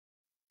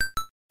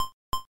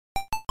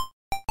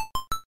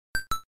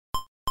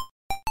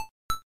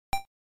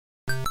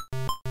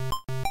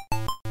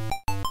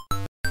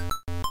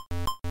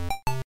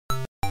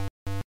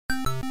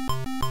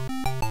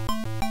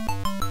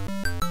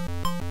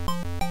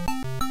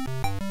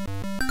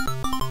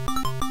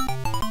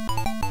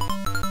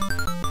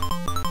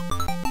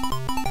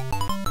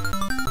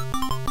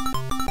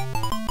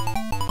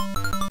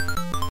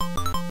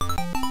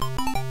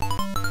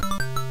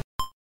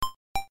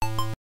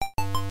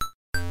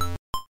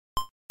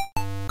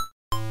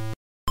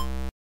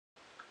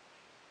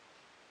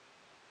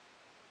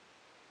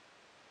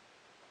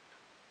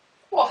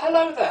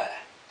hello there.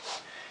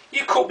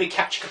 You caught me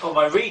catching up on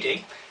my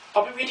reading.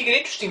 I've been reading an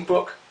interesting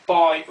book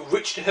by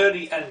Richard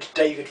Hurley and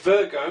David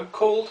Virgo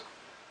called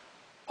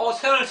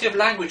Alternative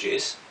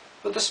Languages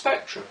for the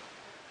Spectrum.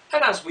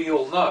 And as we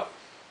all know,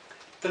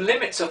 the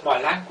limits of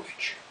my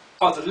language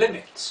are the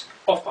limits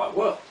of my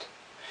world.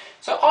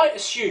 So I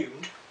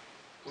assumed,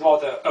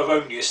 rather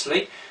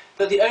erroneously,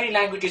 that the only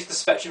languages the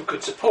spectrum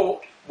could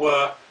support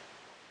were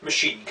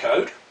machine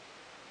code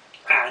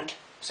and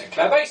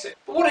Sinclair Basic.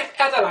 But what if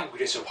other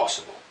languages are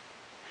possible?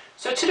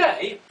 So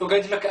today we're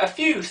going to look at a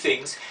few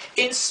things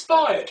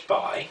inspired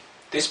by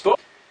this book.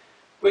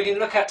 We're going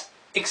to look at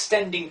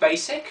extending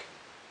BASIC,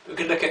 we're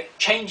going to look at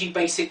changing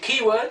basic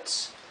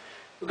keywords,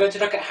 we're going to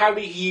look at how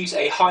we use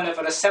a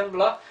high-level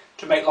assembler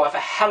to make life a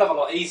hell of a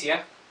lot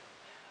easier,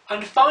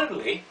 and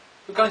finally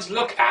we're going to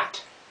look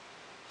at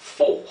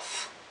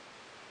forth.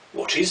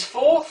 What is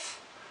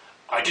forth?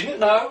 I didn't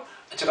know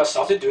until I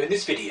started doing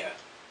this video.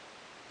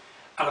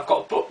 And I've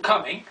got a book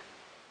coming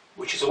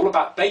which is all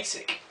about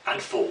basic and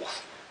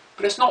forth,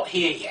 but it's not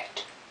here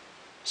yet.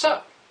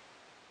 So,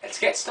 let's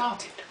get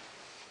started.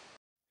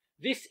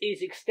 This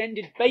is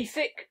Extended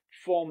Basic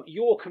from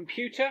Your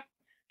Computer,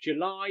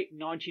 July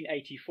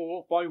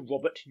 1984 by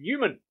Robert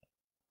Newman.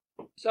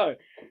 So,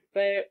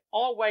 there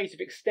are ways of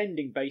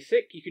extending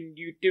BASIC. You can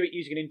do it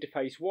using an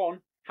interface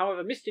 1.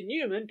 However, Mr.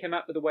 Newman came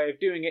up with a way of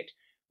doing it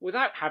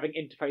without having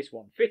interface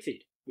 1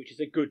 fitted, which is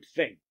a good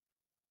thing.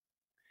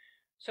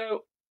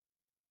 So,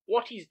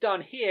 what he's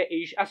done here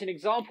is, as an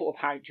example of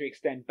how to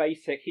extend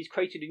BASIC, he's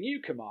created a new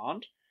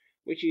command,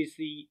 which is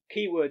the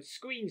keyword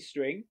screen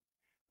string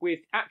with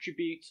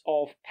attributes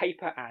of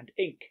paper and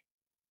ink.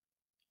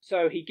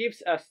 So he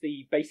gives us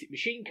the basic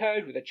machine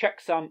code with a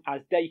checksum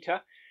as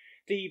data.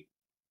 The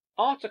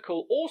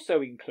article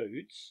also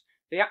includes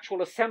the actual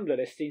assembler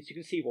listing so you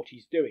can see what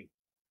he's doing.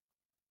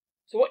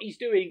 So what he's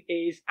doing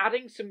is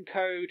adding some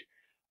code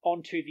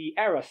onto the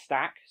error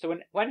stack. So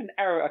when an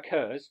error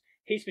occurs,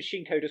 his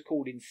machine code is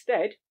called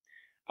instead.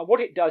 And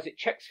what it does, it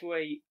checks for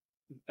a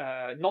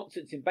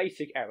nonsense in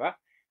basic error.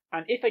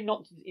 And if a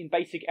nonsense in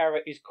basic error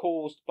is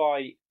caused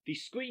by the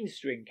screen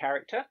string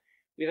character,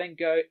 we then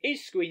go,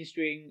 is screen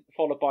string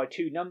followed by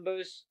 2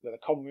 numbers with a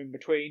comma in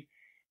between?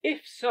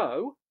 If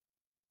so,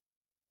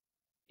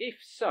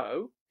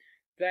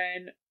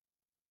 then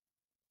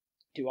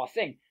do our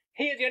thing.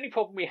 Here, the only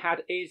problem we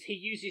had is he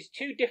uses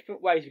 2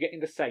 different ways of getting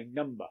the same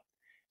number.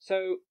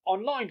 So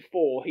on line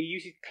 4, he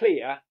uses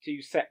clear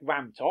to set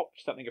RAM top,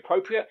 something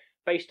appropriate,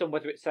 based on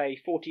whether it's a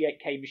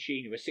 48K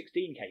machine or a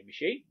 16K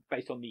machine,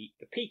 based on the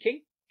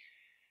peaking.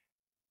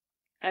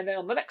 And then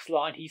on the next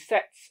line, he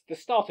sets the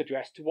start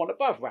address to 1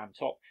 above RAM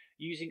top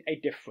using a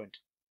different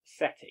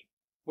setting,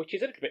 which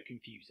is a little bit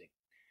confusing.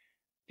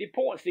 The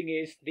important thing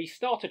is the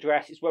start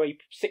address is where he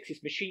sticks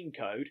his machine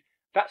code.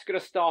 That's going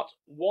to start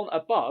 1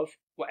 above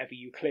whatever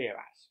you clear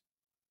as.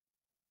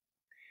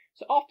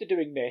 So after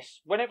doing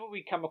this, whenever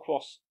we come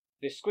across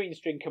this screen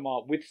string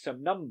command with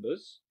some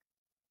numbers,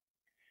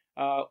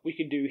 we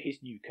can do his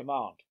new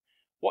command.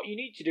 What you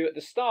need to do at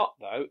the start,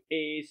 though,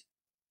 is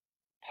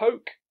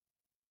poke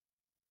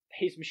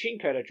his machine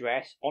code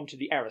address onto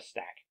the error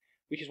stack,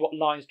 which is what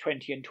lines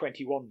 20 and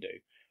 21 do.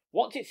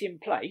 Once it's in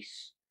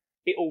place,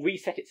 it will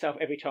reset itself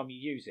every time you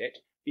use it,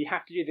 but you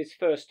have to do this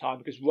first time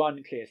because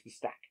run clears the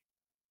stack.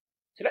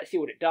 So let's see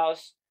what it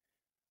does.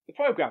 The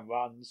program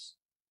runs.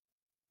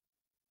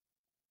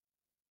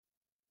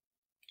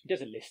 It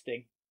does a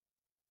listing.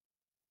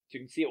 So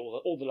you can see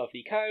all the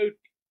lovely code,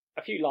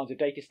 a few lines of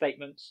data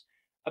statements,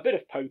 a bit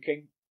of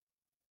poking.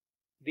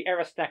 The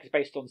error stack is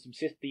based on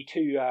the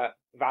 2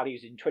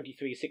 values in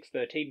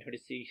 23.613 and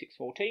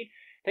 23.614.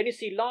 Then you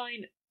see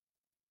line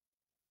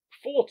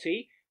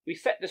 40, we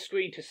set the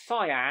screen to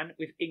cyan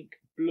with ink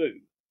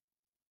blue,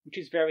 which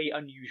is very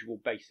unusual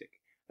basic.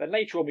 Then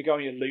later on we go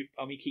in a loop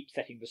and we keep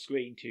setting the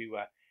screen to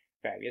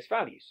various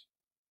values.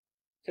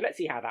 So let's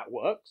see how that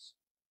works.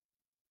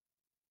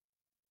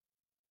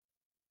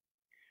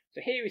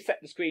 So here we set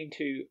the screen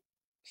to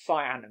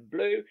cyan and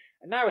blue,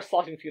 and now we're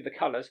cycling through the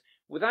colours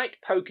without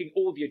poking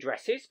all the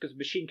addresses, because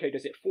machine code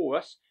does it for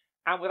us,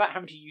 and without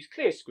having to use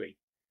clear screen.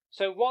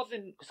 So rather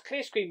than, because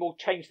clear screen will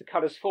change the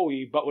colours for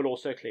you, but will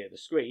also clear the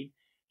screen,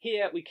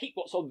 here we keep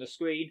what's on the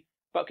screen,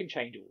 but can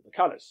change all the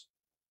colours.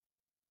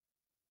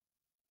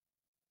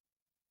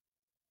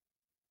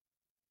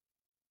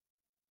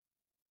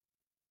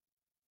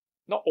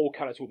 Not all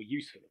colours will be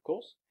useful, of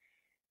course.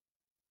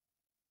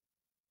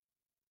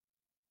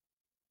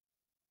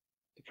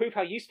 To prove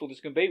how useful this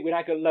can be, we're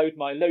now going to load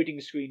my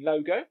loading screen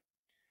logo.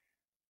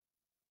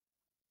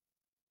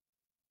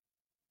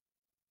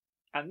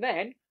 And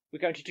then we're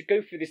going to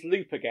go through this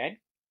loop again,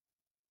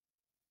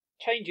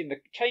 changing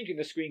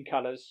the screen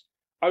colours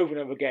over and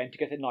over again to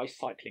get a nice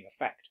cycling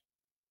effect.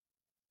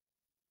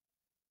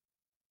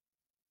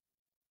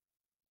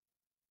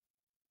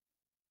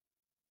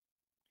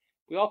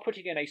 We are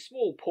putting in a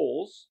small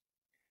pause,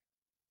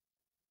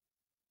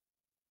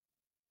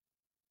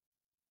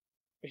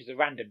 which is a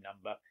random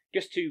number,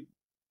 just to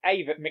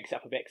mix it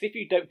up a bit, because if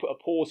you don't put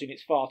a pause in,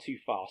 it's far too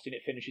fast and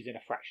it finishes in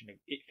a fraction of,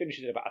 it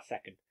finishes in about a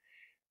second.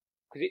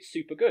 because it's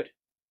super good.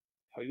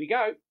 Here we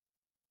go.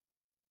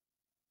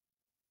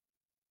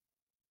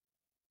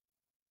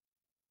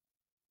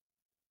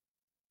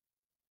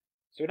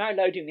 So we're now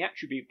loading the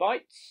attribute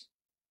bytes,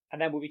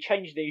 and then we'll be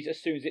changing these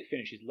as soon as it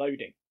finishes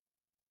loading.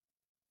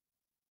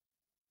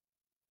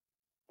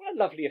 What a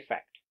lovely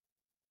effect.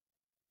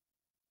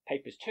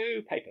 Papers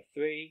 2, paper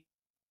 3,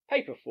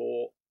 paper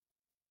 4,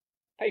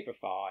 paper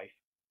 5,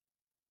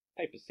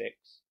 paper 6,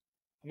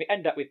 and we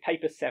end up with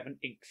paper 7,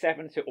 ink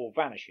 7, so it all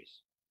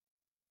vanishes.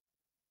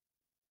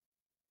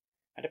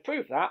 And to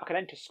prove that, I can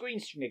enter screen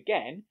string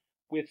again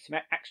with some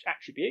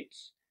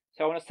attributes.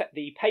 So I want to set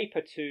the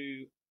paper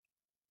to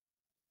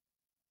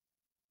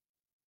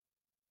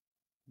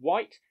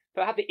white,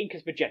 but I have the ink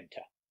as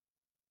magenta.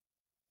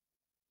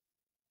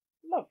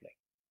 Lovely.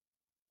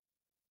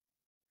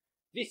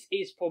 This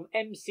is from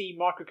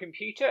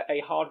MCMicro, a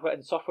hardware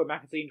and software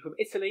magazine from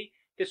Italy.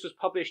 This was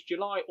published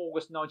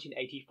July-August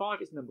 1985.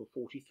 It's number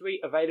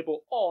 43,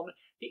 available on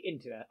the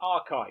Internet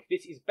Archive.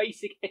 This is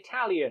basic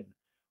Italian,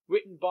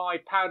 written by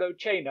Paolo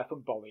Cena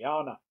from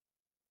Boriana.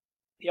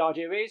 The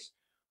idea is,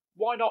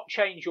 why not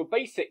change your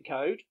basic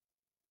code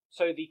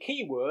so the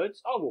keywords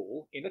are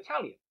all in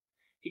Italian?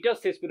 He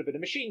does this with a bit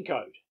of machine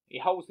code. He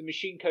holds the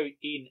machine code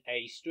in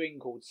a string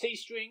called C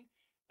string.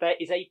 There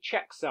is a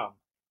checksum.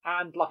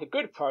 And like a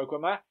good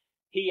programmer,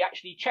 he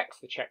actually checks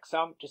the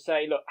checksum to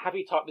say, look, have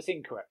you typed this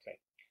incorrectly?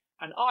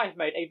 And I've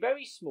made a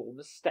very small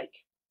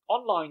mistake.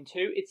 On line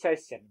 2, it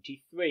says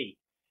 73.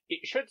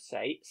 It should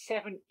say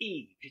 7E,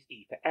 which is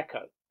E for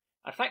echo.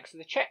 And thanks to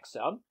the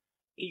checksum,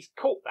 he's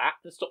caught that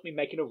and stopped me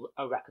making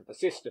a wreck of the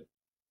system.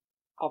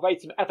 I've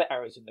made some other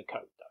errors in the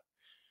code, though.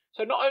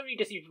 So not only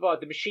does he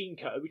provide the machine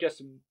code, which does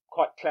some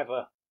quite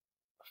clever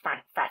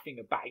faffing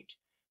about,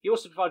 he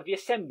also provided the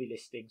assembly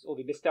listings, or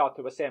the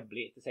listato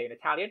assembly, as to say in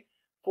Italian,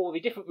 for the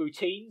different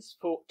routines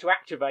to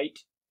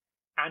activate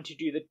and to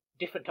do the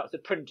different types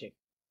of printing,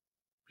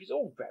 which is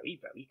all very,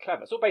 very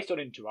clever. It's all based on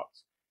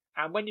interrupts.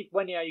 And when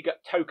you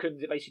get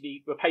tokens, it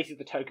basically replaces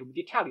the token with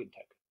the Italian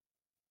token.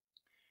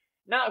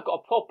 Now I've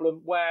got a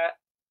problem where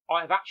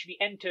I've actually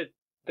entered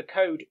the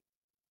code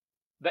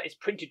that is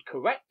printed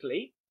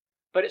correctly,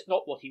 but it's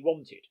not what he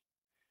wanted.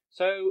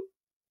 So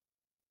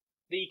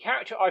the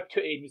character I've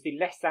put in was the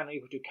less than or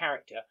equal to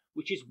character,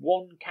 which is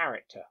one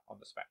character on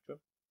the spectrum,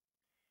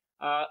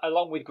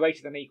 along with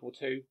greater than equal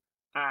to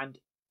and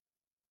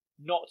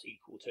not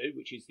equal to,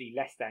 which is the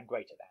less than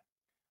greater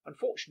than.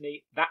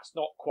 Unfortunately, that's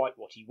not quite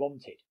what he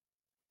wanted,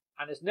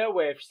 and there's no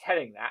way of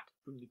telling that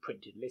from the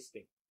printed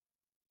listing.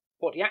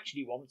 What he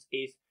actually wants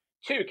is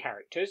 2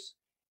 characters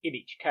in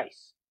each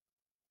case.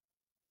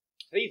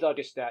 So these are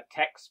just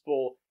text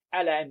for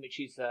ln, which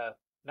is a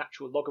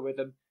natural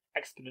logarithm,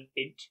 exponent,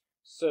 int,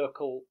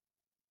 circle,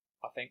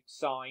 I think,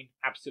 sign,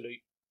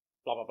 absolute,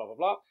 blah, blah, blah, blah,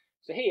 blah.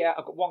 So here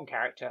I've got 1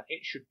 character,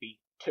 it should be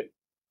 2.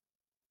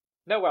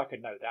 No way I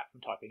can know that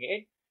from typing it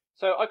in.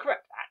 So I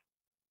correct that.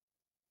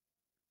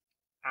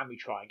 And we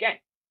try again.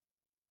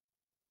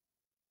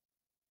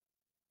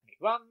 And it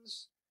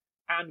runs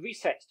and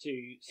resets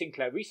to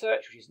Sinclair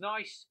Research, which is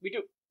nice. We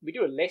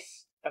do a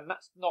list, and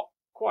that's not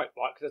quite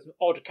right because there's some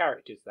odd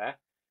characters there.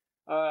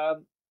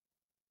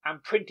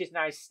 And print is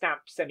now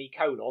stamp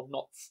semicolon,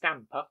 not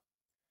stamper,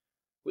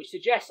 which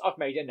suggests I've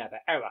made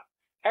another error.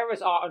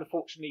 Errors are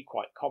unfortunately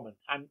quite common,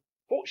 and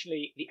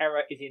fortunately the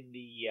error is in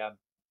the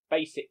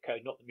basic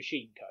code, not the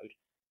machine code,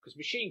 because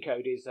machine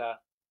code is, I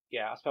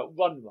spelled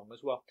run wrong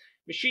as well.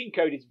 Machine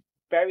code is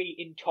very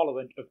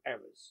intolerant of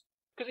errors,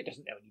 because it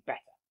doesn't know any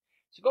better.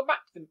 So go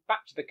back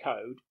to the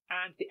code,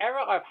 and the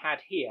error I've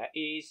had here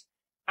is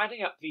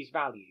adding up these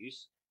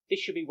values. This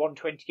should be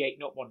 128,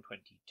 not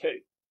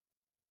 122.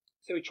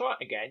 So we try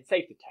it again,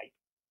 save the tape.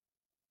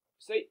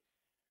 See?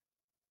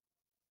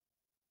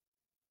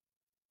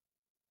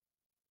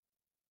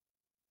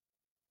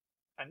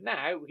 And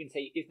now we can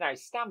say is now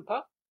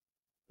stamper.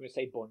 We're going to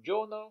say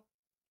buongiorno.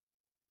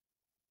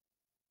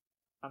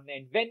 And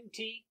then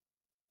 20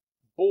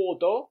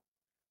 bordo.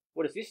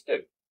 What does this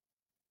do?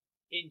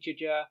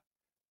 Integer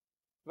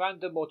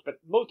random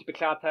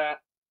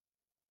multiplicata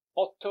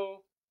 8.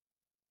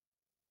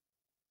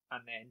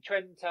 And then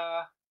 30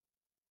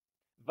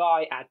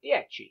 vai a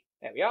 10.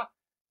 There we are.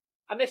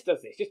 And this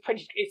does this.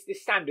 It's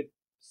this standard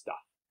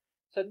stuff.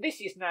 So this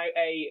is now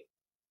a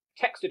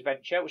text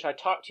adventure, which I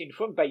typed in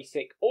from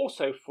BASIC,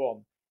 also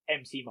from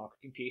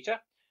MCMicro,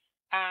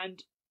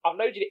 and I've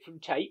loaded it from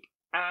tape,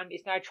 and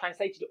it's now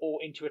translated it all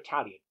into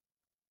Italian.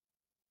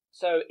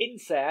 So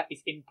insert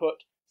is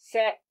input,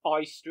 se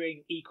I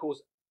string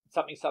equals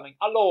something something,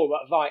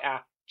 allora vai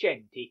a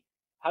 100,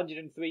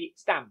 103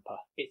 stamper,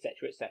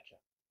 etc., etc.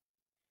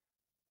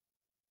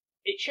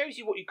 It shows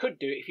you what you could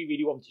do if you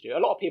really wanted to. A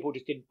lot of people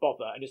just didn't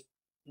bother and just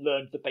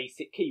learned the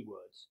basic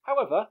keywords.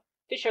 However,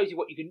 this shows you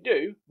what you can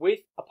do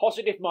with a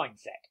positive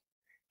mindset.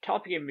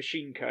 Typing in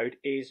machine code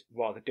is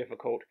rather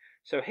difficult.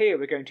 So here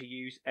we're going to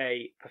use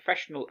a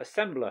professional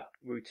assembler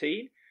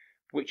routine,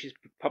 which is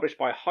published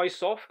by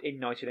HiSoft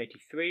in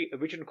 1983.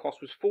 Original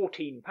cost was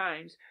 £14,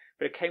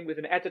 but it came with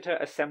an editor,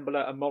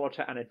 assembler, a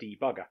monitor, and a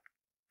debugger.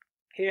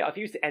 Here I've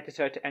used the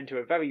editor to enter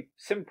a very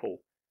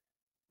simple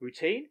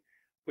routine,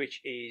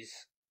 which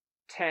is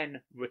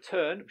 10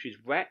 return, which is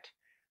ret,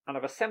 and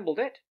I've assembled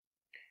it,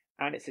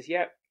 and it says,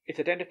 yeah, it's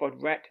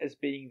identified ret as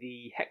being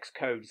the hex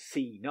code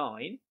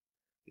C9.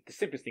 It's the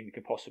simplest thing we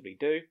can possibly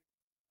do.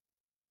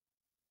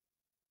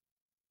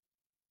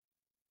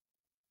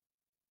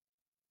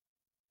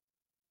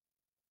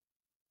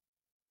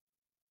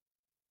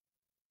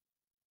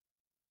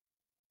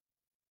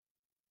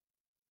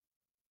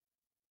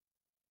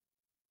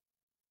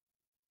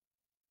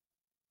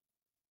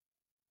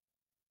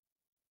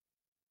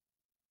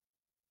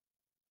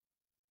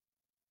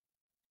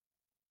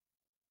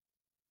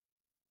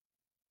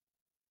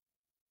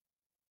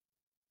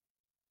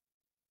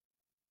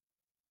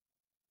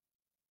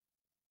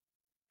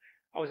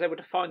 I was able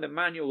to find the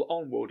manual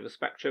on World of the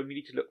Spectrum. You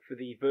need to look for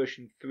the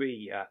version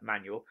 3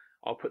 manual.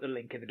 I'll put the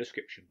link in the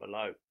description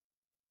below.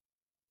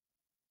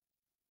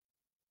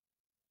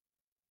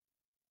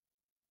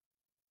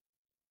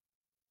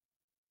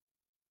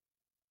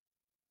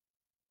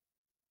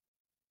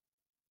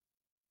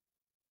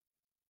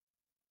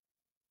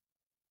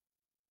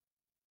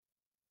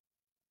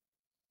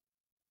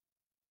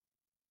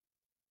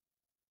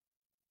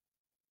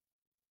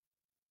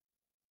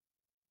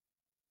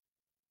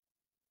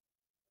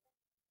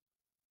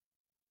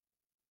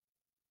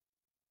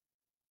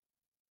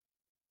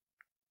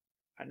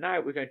 And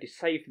now we're going to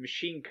save the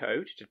machine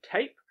code to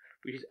tape,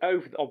 which is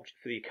over the object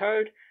for the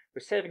code. We're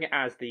saving it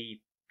as the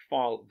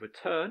file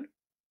return,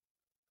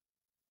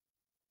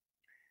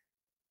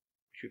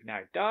 which we've now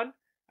done.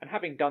 And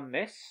having done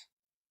this,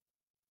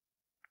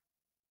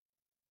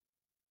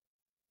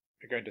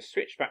 we're going to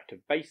switch back to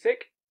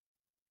basic.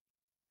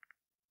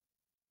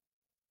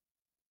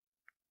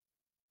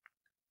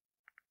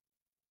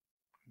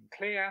 And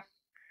clear.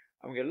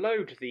 And we're going to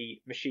load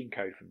the machine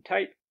code from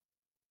tape.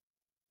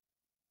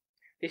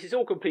 This is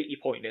all completely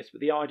pointless, but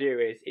the idea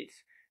is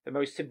it's the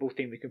most simple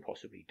thing we can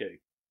possibly do.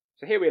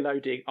 So here we're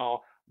loading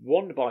our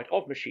 1 byte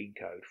of machine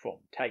code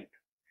from tape.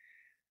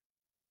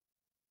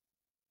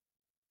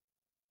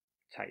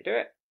 That's how you do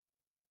it.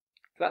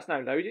 So that's now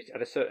loaded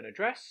at a certain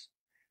address,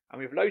 and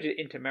we've loaded it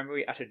into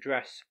memory at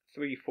address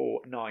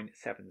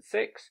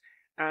 34976,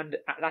 and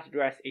at that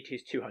address it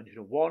is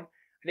 201.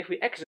 And if we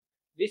exit,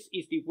 this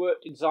is the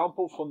worked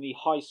example from the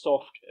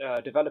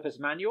HiSoft developers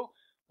manual,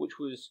 which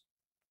was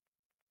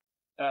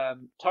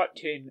typed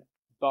in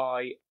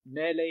by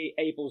Nele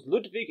Abels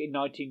Ludwig in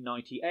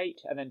 1998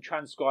 and then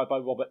transcribed by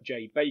Robert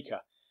J. Baker.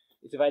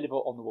 It's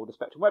available on the World of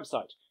Spectrum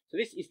website. So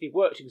this is the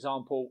worked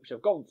example which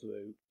I've gone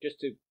through just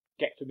to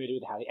get familiar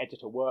with how the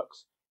editor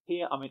works.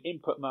 Here I'm in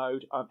input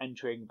mode, I'm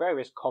entering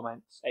various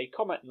comments. A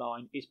comment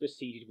line is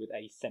preceded with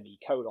a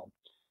semicolon.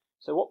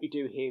 So what we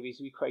do here is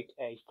we create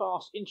a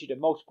fast integer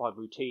multiply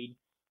routine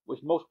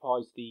which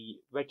multiplies the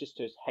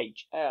registers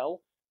HL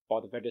by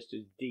the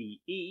registers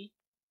DE,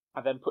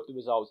 and then put the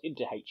results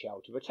into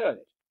HL to return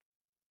it.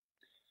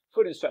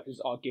 Full instructions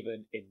are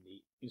given in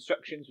the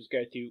instructions, which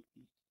go to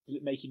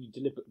making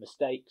deliberate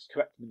mistakes,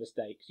 correcting the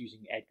mistakes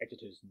using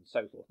editors and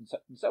so forth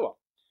and so on.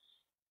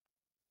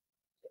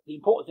 The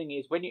important thing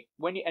is when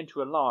you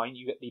enter a line,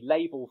 you get the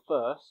label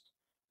first,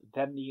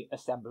 then the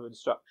assembler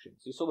instructions.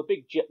 So you saw the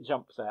big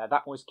jump there.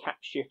 That was Cap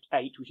Shift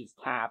 8, which is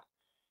tab.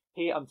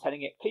 Here I'm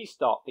telling it, please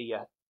start the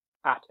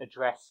at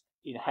address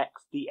in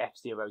hex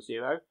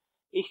df00.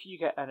 If you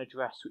get an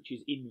address which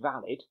is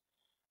invalid,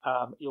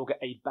 you'll get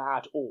a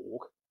bad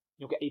org.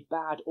 You'll get a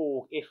bad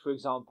org if, for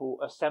example,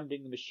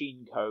 assembling the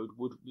machine code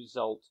would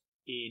result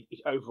in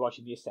it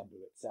overwriting the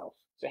assembler itself.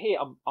 So here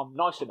I'm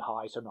nice and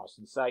high, so nice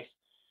and safe.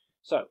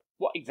 So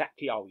what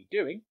exactly are we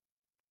doing?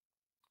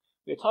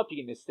 We're typing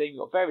in this thing. We've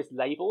got various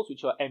labels,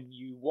 which are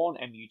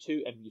MU1,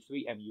 MU2,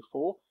 MU3,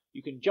 MU4.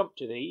 You can jump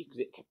to these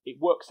because it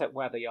works out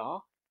where they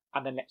are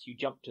and then lets you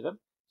jump to them.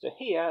 So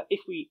here,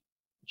 if we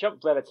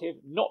jump relative,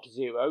 not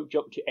 0,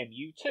 jump to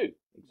MU2,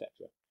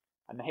 etc.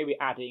 And here we're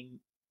adding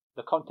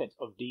the contents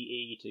of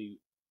DE to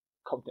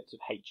contents of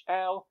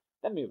HL,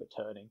 then we're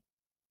returning.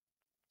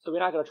 So we're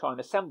now going to try and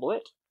assemble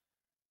it,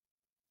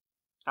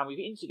 and we've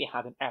instantly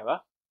had an error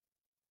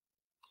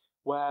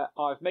where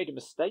I've made a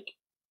mistake,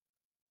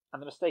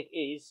 and the mistake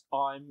is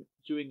I'm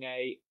doing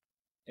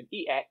an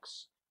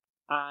EX,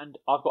 and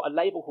I've got a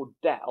label called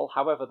del.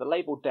 However, the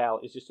label del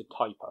is just a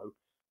typo.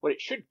 What it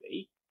should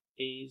be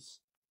is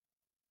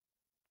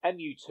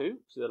MU2,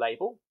 so the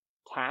label,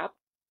 tab,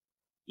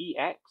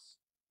 EX,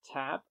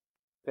 tab,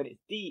 then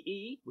it's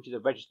DE, which is a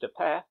register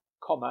pair,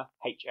 comma,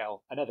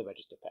 HL, another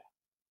register pair.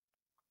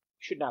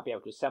 Should now be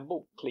able to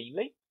assemble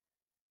cleanly.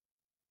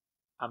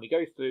 And we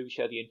go through,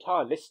 show the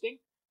entire listing,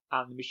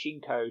 and the machine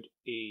code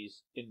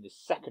is in the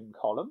second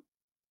column.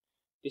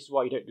 This is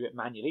why you don't do it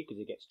manually, because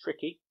it gets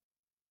tricky.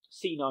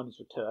 C9 is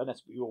return,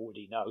 as we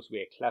already know, so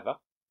we're clever.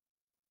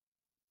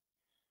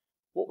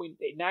 What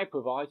it now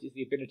provides is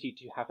the ability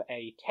to have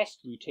a test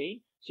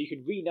routine, so you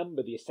can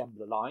renumber the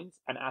assembler lines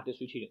and add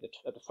this routine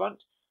at the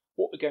front.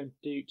 What we're going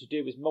to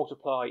do is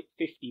multiply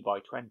 50 by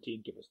 20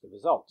 and give us the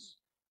results.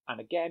 And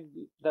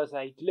again, there's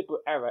a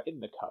deliberate error in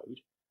the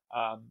code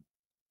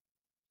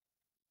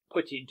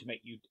put in to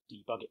make you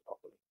debug it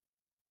properly.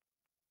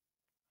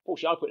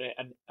 Fortunately, I put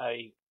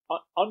an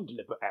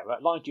undeliberate error.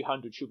 Line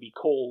 200 should be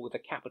call with a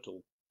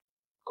capital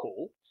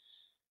call.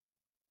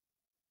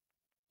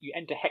 You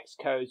enter hex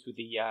codes with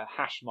the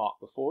hash mark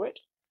before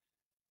it.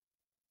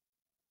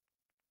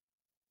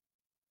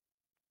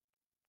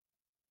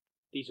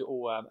 These are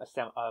all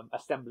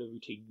assembler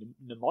routine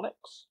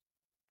mnemonics.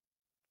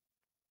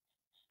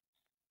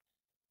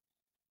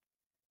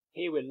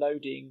 Here we're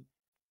loading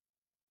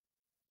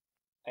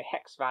a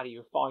hex value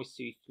of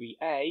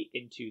 5C3A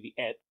into the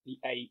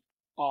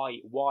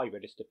AIY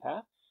register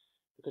pair,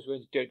 because we're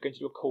going to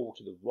do a call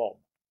to the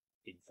ROM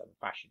in some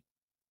fashion.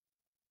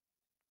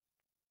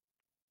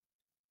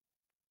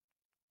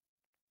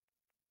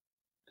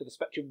 Because the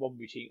Spectrum ROM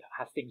routine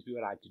has things we're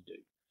allowed to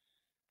do.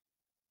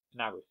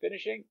 Now we're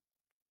finishing.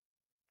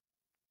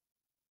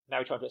 Now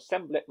we're trying to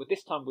assemble it, with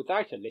this time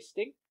without a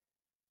listing.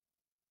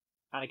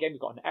 And again, we've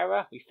got an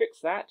error. We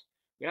fix that.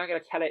 We're now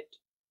going to tell it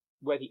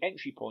where the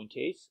entry point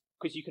is,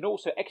 because you can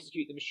also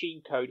execute the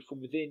machine code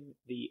from within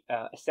the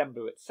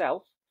assembler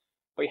itself,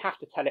 but you have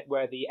to tell it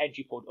where the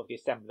entry point of the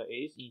assembler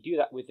is. You do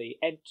that with the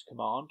ent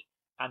command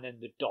and then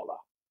the $.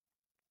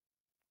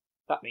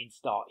 That means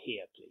start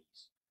here,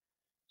 please.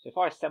 So if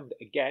I assemble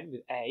it again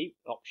with A,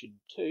 option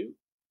 4,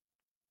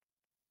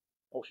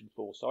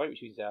 sorry,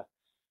 which is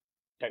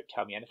don't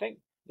tell me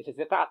anything. It says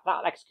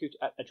that'll execute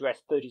at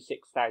address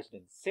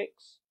 36,006.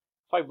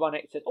 If I run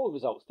it, it says, oh, the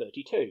result's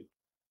 32.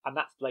 And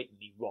that's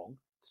blatantly wrong.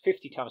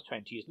 50 times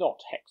 20 is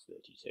not hex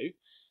 32.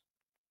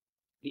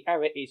 The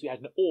error is we had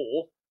an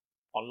OR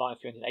on line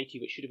 380,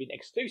 which should have been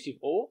exclusive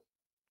OR.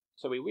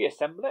 So we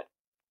reassemble it.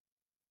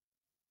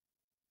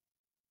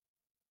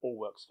 All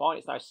works fine.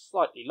 It's now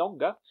slightly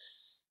longer.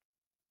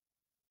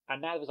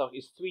 And now the result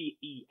is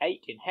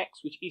 3E8 in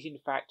hex, which is in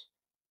fact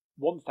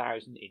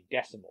 1000 in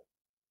decimal.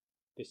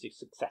 This is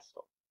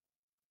successful.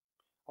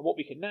 And what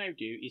we can now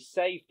do is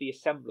save the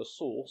assembler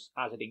source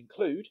as an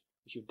include,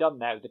 which we've done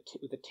now with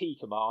the T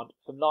command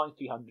from line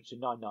 300 to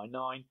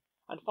 999,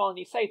 and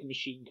finally save the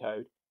machine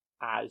code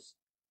as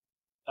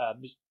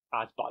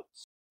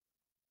bytes.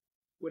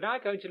 We're now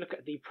going to look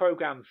at the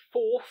program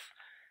Forth.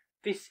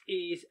 This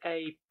is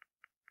a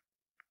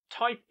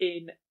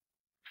type-in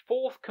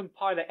Forth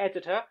compiler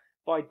editor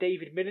by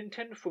David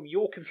Millington from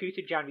Your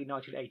Computer, January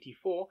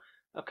 1984.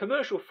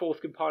 Commercial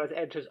Forth compilers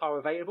editors are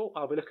available.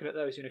 I'll be looking at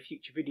those in a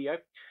future video.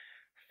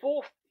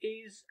 Forth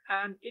is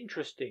an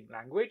interesting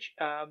language.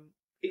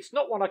 It's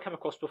not one I come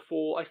across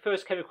before. I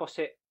first came across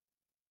it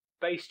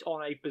based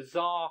on a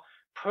bizarre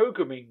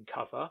programming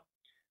cover,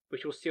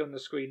 which you'll see on the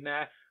screen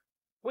there,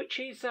 which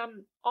is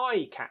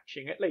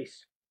eye-catching at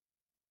least.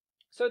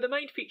 So the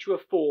main feature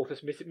of Forth,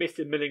 as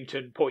Mr.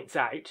 Millington points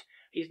out,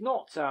 is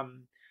not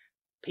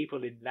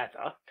people in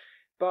leather,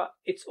 but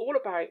it's all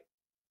about,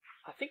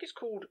 I think it's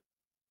called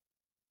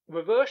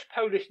reverse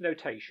Polish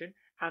notation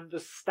and the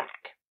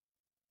stack.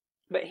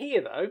 But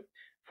here, though,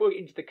 before we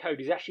get into the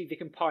code, is actually the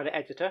compiler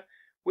editor,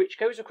 which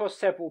goes across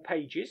several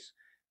pages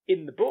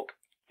in the book,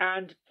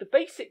 and the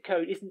basic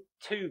code isn't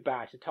too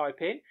bad to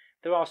type in.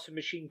 There are some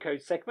machine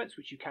code segments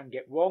which you can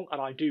get wrong,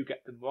 and I do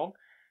get them wrong.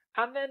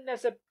 And then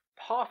there's a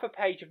half a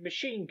page of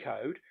machine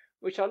code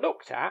which I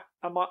looked at,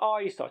 and my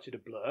eyes started to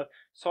blur,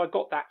 so I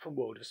got that from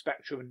World of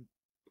Spectrum and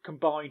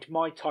combined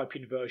my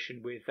typing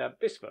version with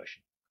this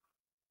version.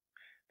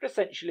 But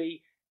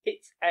essentially,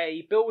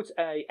 it builds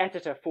a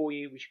editor for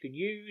you which you can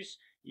use,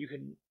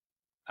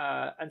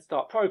 and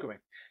start programming.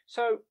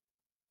 So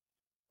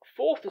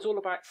Forth is all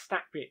about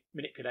stack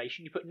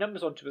manipulation. You put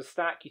numbers onto a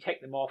stack, you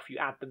take them off, you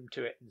add them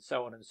to it, and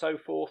so on and so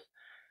forth.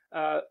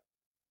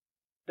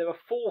 There are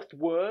forth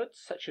words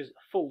such as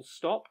full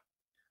stop.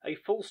 A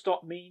full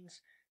stop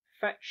means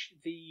fetch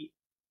the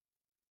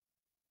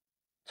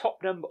top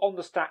number on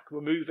the stack,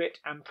 remove it,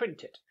 and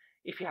print it.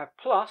 If you have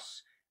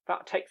plus,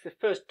 that takes the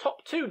first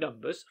top two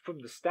numbers from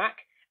the stack,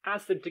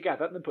 adds them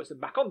together, and then puts them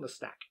back on the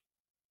stack.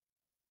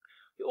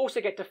 You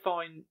also get to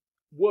find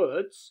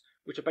words,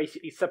 which are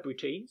basically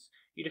subroutines.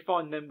 You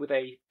define them with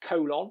a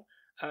colon.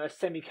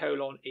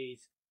 Semicolon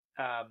is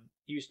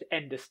used to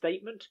end a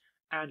statement,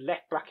 and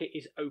left bracket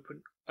is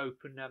open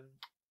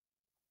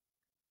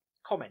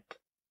comment.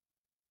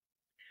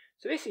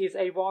 So this is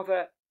a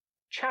rather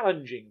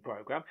challenging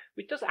program,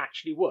 which does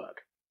actually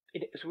work.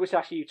 It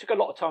took a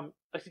lot of time.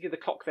 I think the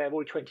clock there,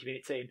 already 20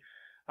 minutes in.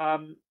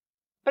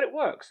 But it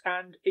works,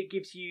 and it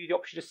gives you the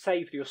option to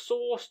save your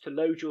source, to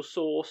load your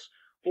source,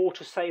 or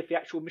to save the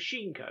actual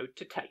machine code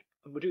to tape.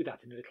 And we'll do that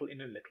in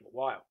a little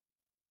while.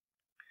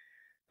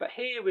 But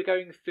here we're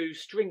going through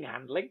string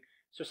handling.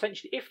 So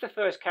essentially, if the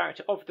first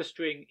character of the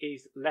string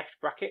is left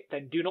bracket,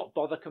 then do not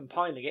bother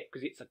compiling it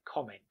because it's a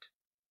comment.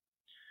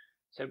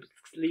 So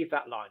leave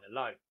that line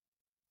alone.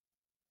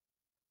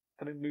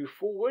 And we move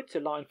forward to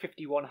line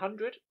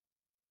 5100.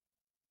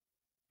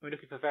 We're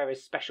looking for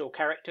various special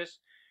characters.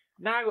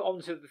 Now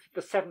on to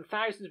the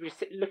 7000s,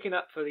 we're looking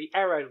up for the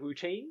error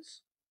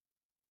routines.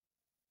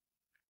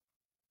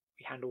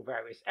 We handle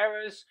various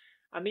errors,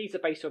 and these are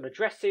based on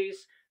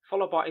addresses,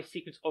 followed by a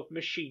sequence of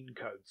machine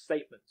code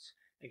statements.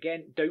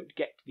 Again, don't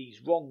get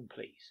these wrong,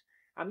 please.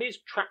 And these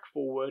track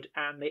forward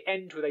and they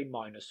end with a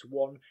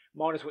 -1.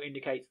 -1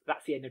 indicates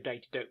that's the end of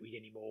data, don't read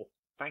anymore.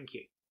 Thank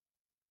you.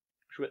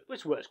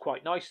 Which works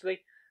quite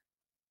nicely.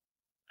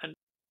 And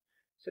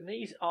so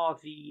these are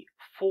the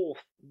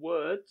 4th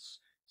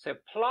words. So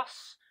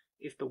plus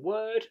is the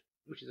word,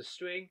 which is a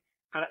string,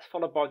 and that's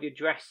followed by the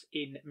address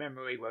in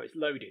memory where it's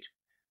loaded.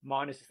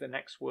 Minus is the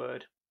next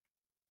word,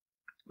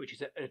 which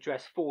is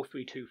address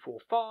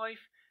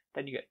 43245.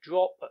 Then you get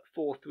drop at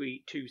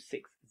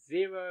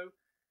 43260.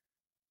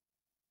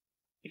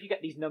 If you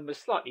get these numbers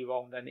slightly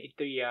wrong, then the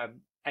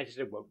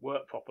editor won't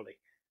work properly.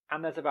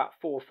 And there's about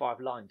 4 or 5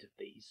 lines of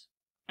these.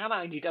 And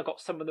I got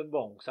some of them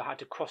wrong, so I had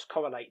to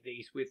cross-correlate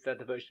these with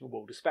the version of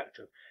World of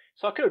Spectrum.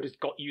 So I could have just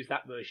used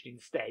that version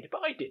instead,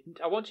 but I didn't.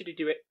 I wanted to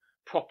do it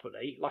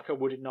properly, like I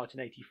would in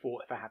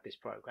 1984 if I had this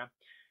program.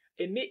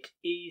 Emit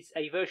is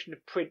a version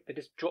of print that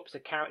just drops a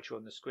character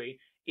on the screen.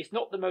 It's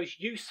not the most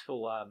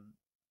useful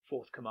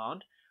 4th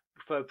command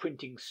for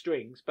printing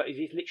strings, but it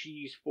is literally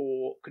used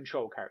for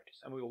control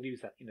characters, and we will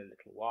use that in a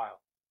little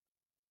while.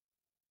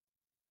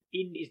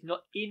 Ind is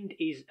not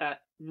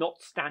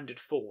standard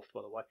 4th,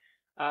 by the way.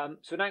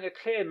 So now I'm going to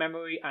clear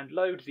memory and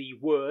load the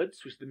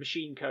words, which is the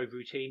machine code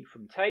routine,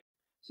 from tape.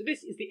 So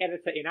this is the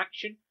editor in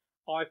action.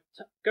 I'm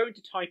going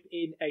to type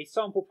in a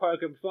sample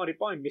program provided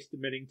by Mr.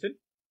 Millington,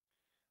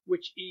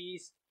 which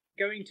is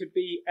going to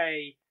be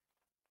a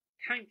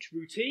count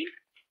routine.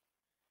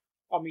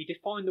 We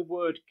define the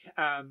word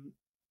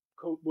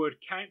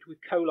count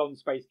with colon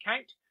space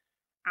count,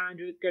 and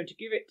we're going to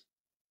give it.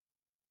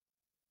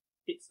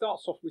 It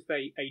starts off with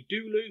a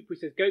do loop, which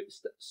says go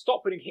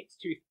stop when it hits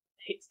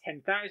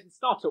 10,000.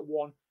 Start at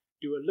 1,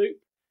 do a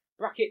loop.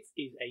 Brackets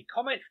is a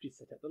comment, which is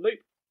set up the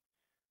loop.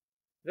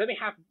 Then we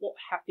have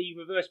the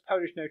reverse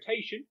Polish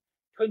notation,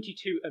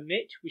 22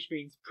 emit, which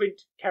means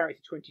print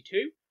character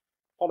 22,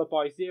 followed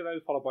by 0,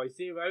 followed by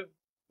 0.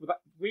 What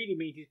that really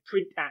means is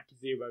print at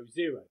 0,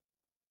 0.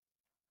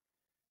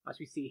 As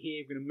we see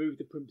here, we're going to move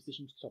the print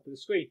position to the top of the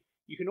screen.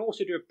 You can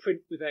also do a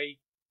print with a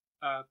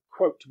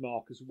quote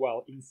mark as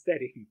well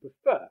instead if you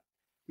prefer,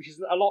 which is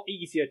a lot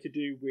easier to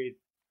do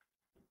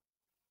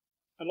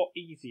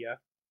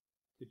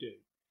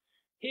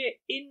Here,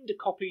 ind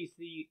copies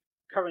the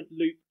current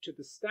loop to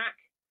the stack,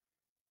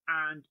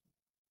 and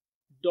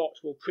dot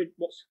will print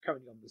what's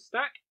currently on the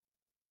stack.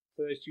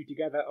 So those two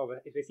together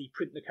are, if they see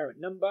print the current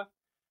number,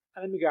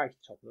 and then we go out to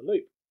the top of the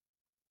loop.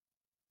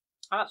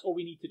 And that's all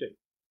we need to do.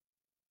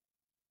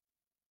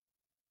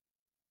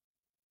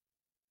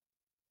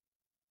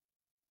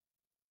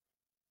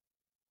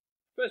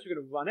 First we're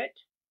going to run it.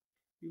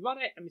 We run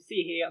it and we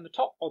see here on the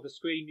top of the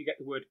screen you get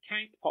the word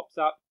count pops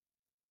up,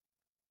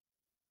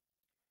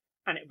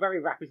 and it very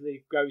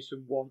rapidly goes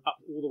from 1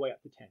 up all the way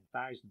up to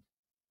 10,000.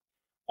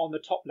 On the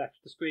top left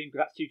of the screen,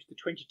 because that's due to the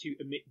 22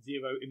 emit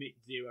 0, emit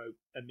 0,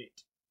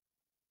 emit.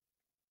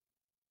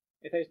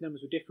 If those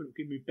numbers were different,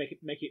 we can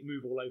make it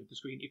move all over the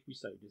screen if we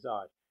so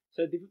desired.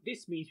 So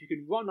this means we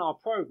can run our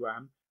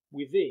program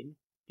within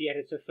the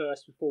editor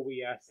first before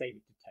we save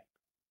it to tape.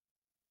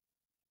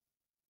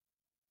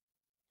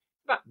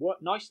 That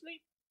worked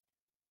nicely.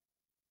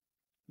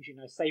 We should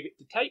now save it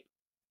to tape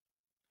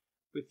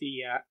with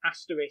the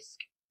asterisk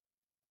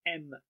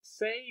M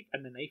save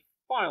and then a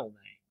file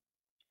name.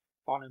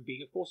 File name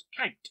being, of course,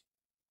 count.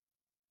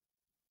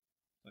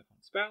 So I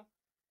can't spell.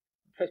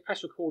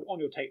 Press record on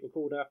your tape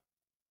recorder.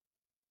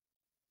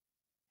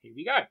 Here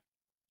we go.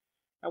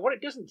 Now what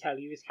it doesn't tell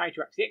you is how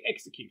to actually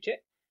execute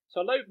it. So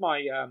I load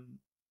my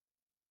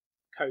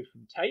code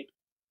from tape.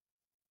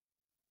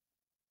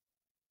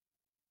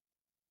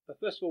 But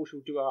first of all,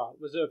 we'll do our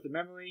reserve the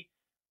memory.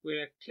 We're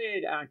going to clear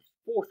it out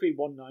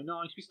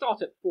 43199. So we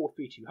start at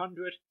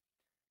 43200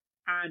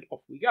 and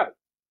off we go.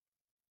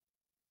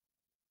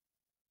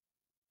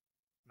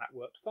 That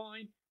worked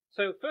fine.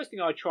 So first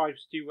thing I tried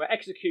was to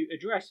execute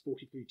address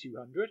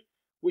 43200,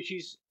 which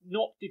is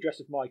not the address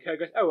of my code.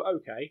 Goes, oh,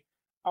 okay.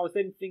 I was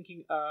then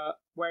thinking,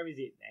 where is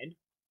it then?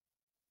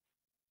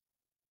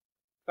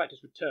 That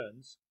just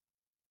returns.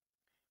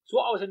 So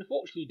what I was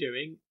unfortunately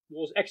doing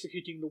was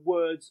executing the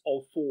words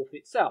of 4th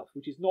itself,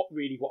 which is not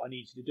really what I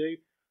needed to do.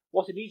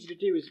 What I needed to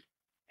do is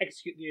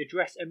execute the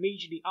address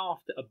immediately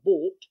after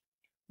abort,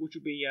 which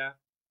would be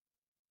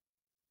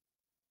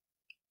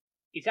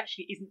it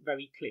actually isn't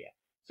very clear.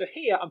 So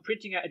here I'm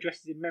printing out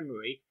addresses in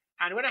memory,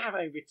 and when I have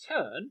a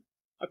return,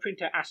 I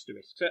print out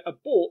asterisk. So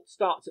abort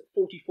starts at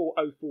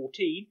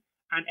 44014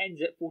 and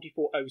ends at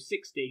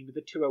 44016 with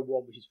the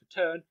 201, which is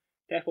return.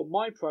 Therefore,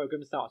 my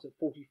program starts at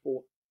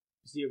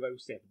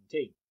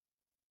 44017.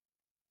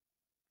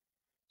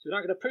 So now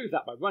I'm going to prove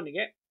that by running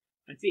it,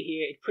 and see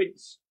here it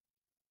prints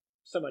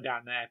somewhere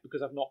down there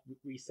because I've not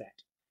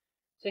reset.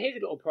 So here's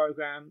a little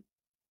program.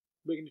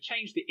 We're going to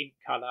change the ink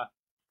color.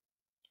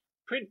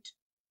 Print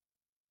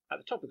at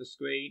the top of the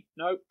screen.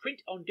 No,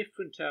 print on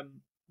different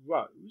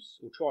rows,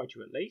 or try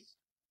to at least.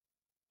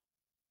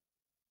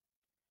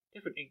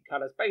 Different ink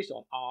colors based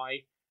on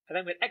I, and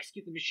then we'll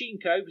execute the machine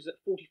code, which is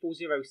at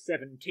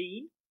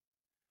 44017,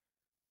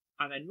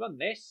 and then run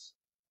this,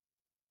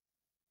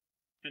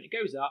 and it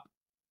goes up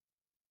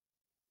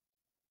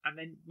And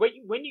then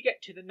when you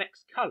get to the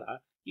next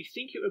colour, you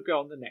think it would go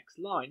on the next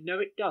line. No,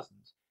 it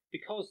doesn't,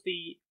 because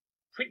the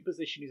print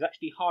position is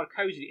actually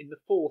hard-coded in the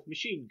 4th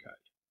machine code.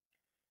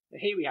 So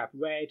here we have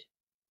red.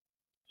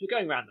 So we're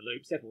going around the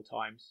loop several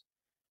times.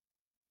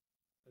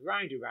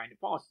 Around and around, as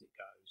fast as it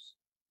goes.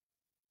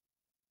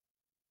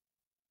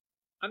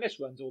 And this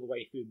runs all the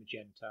way through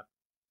magenta.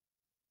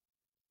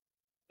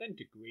 Then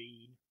to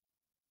green.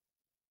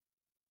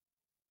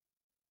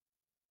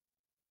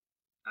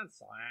 And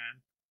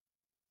cyan.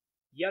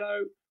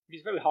 Yellow, which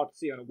is very hard to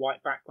see on a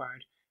white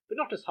background, but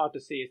not as hard to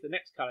see as the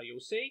next colour you'll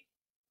see,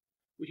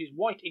 which is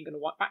white ink on a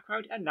white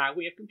background, and now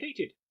we have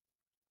completed.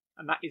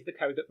 And that is the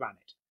code that ran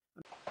it.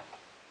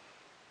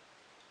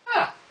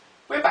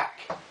 We're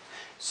back.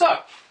 So,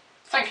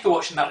 thank you for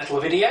watching that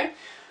little video.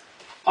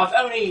 I've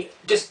only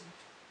just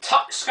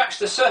scratched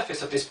the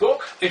surface of this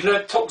book.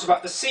 It talks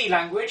about the C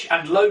language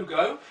and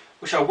logo,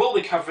 which I will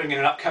be covering in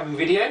an upcoming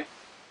video.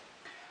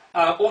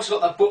 I've also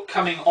got that book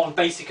coming on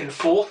Basic and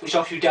 4th, which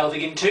I'll be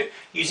delving into,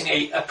 using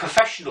a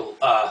professional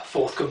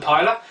 4th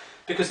compiler,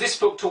 because this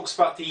book talks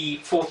about the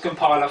 4th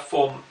compiler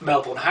from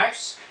Melbourne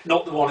House,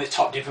 not the one that's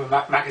typed in from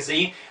a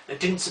magazine, that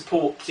didn't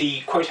support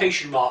the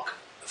quotation mark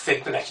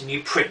thing for letting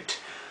you print,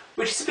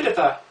 which is a bit of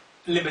a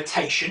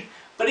limitation.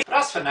 But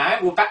as for now,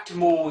 we're back to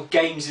more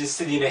games and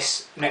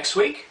silliness next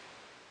week.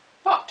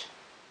 But,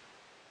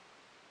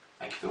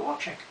 thank you for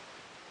watching.